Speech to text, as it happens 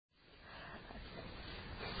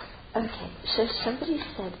Okay, so somebody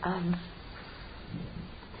said,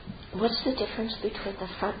 what's the difference between the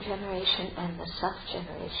front generation and the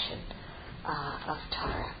self-generation of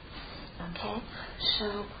Tara? Okay,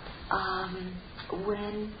 so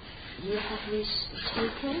when you have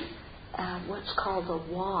taken what's called a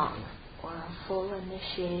wang, or a full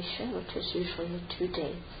initiation, which is usually a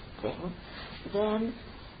 2-day thing, then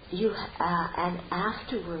you and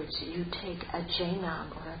afterwards you take a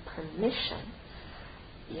jainam, or a permission,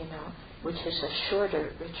 which is a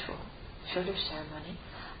shorter ritual, shorter ceremony,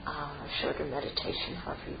 shorter meditation,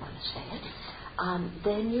 however you want to say it.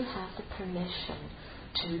 Then you have the permission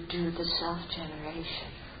to do the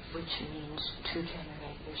self-generation, which means to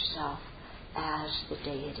generate yourself as the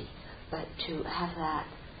deity. But to have that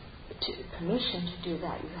permission to do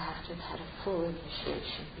that, you have to have had a full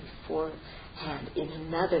initiation beforehand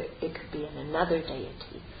it could be in another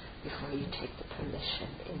deity before you take the permission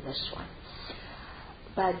in this one.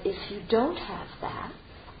 But if you don't have that,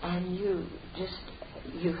 and you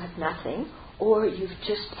have nothing, or you've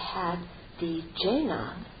just had the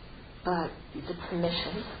jhanan, but the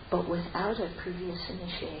permission, but without a previous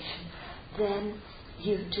initiation, then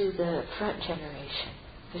you do the front generation,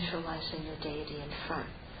 visualizing the deity in front.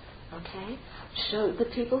 Okay? So the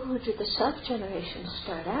people who do the self-generation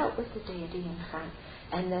start out with the deity in front,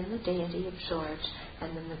 and then the deity absorbs,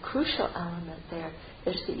 and then the crucial element there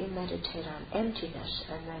is that you meditate on emptiness,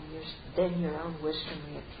 and then your own wisdom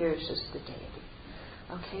reappears as the deity.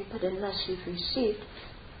 Okay? But unless you've received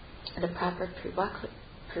the proper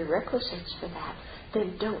prerequisites for that,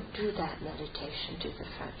 then don't do that meditation, do the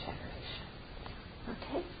front generation.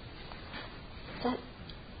 Okay? Does that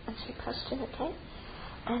answer your question? Okay?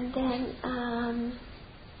 And then,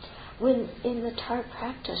 when in the TAR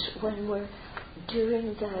practice, when we're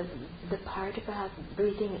doing the part about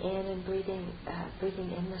breathing in and breathing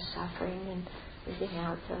in the suffering and breathing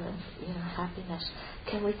out the happiness,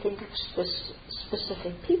 can we think of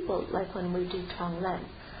specific people, like when we do Tonglen?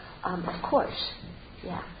 Of course,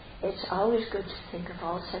 yeah. It's always good to think of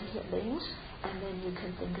all sentient beings, and then you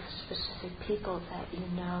can think of specific people that you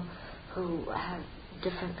know who have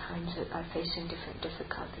are facing different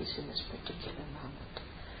difficulties in this particular moment.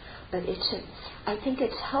 But I think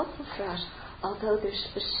it's helpful for us, although there's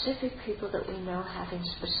specific people that we know having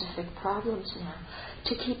specific problems now,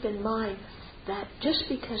 to keep in mind that just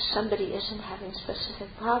because somebody isn't having specific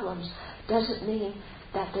problems doesn't mean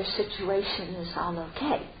that their situation is all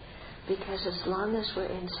okay. Because as long as we're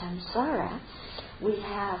in samsara, we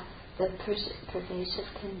have the pervasive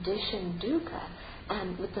condition dukkha,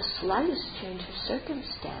 and with the slightest change of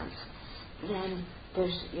circumstance, then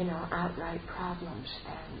there's outright problems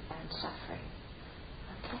and suffering.